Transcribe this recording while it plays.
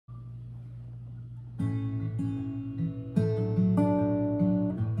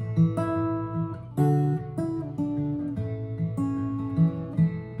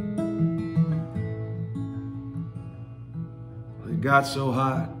got so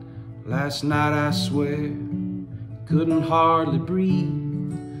hot last night, I swear, couldn't hardly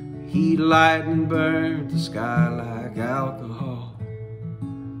breathe. Heat, lightning burned the sky like alcohol.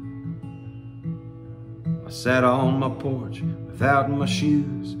 I sat on my porch without my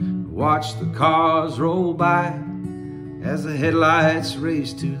shoes, watched the cars roll by as the headlights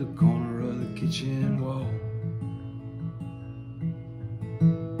raced to the corner of the kitchen wall.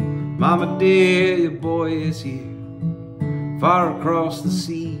 Mama dear, your boy is here, far across the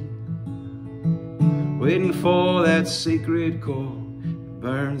sea, waiting for that sacred core that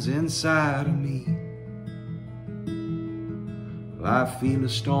burns inside of me. Well, I feel a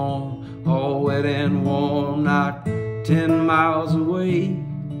storm, all wet and warm, not 10 miles away,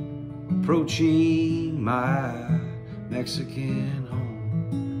 approaching my Mexican home.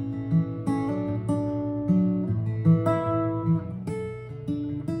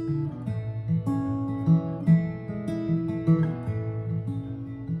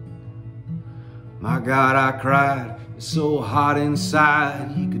 My God, I cried, it's so hot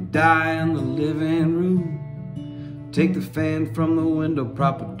inside, you could die in the living room. Take the fan from the window,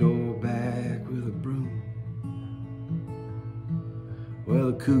 prop a door back with a broom. Well,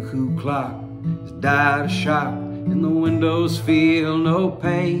 the cuckoo clock has died a shot, and the windows feel no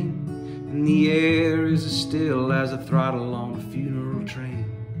pain, and the air is as still as a throttle on a funeral train.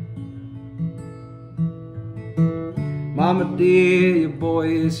 Mama dear, your boy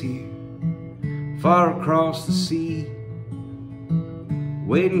is here, far across the sea,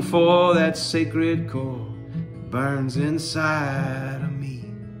 waiting for that sacred core that burns inside of me.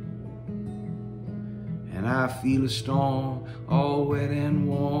 And I feel a storm, all wet and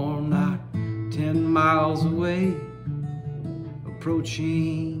warm, not 10 miles away,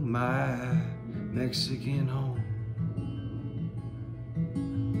 approaching my Mexican home.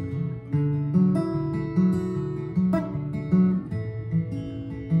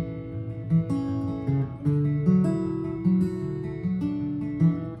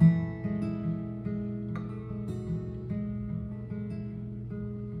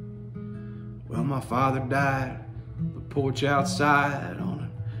 Well, my father died on the porch outside on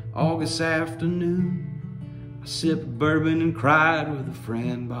an August afternoon. I sipped bourbon and cried with a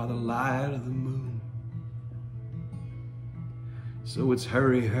friend by the light of the moon. So it's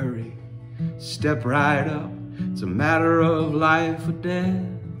hurry, hurry, step right up. It's a matter of life or death.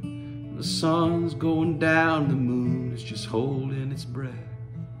 The sun's going down, the moon is just holding its breath.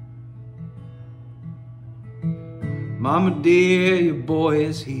 Mama dear, your boy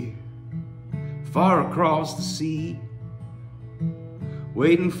is here, far across the sea,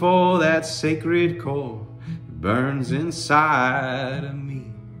 waiting for that sacred core that burns inside of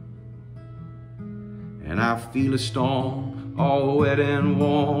me. And I feel a storm, all wet and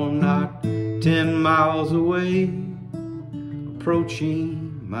warm, not 10 miles away,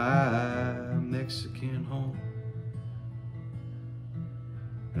 approaching my Mexican home.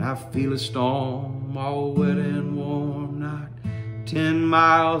 And I feel a storm, all wet and warm, not 10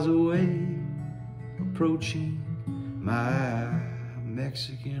 miles away, approaching my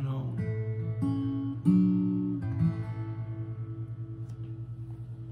Mexican home.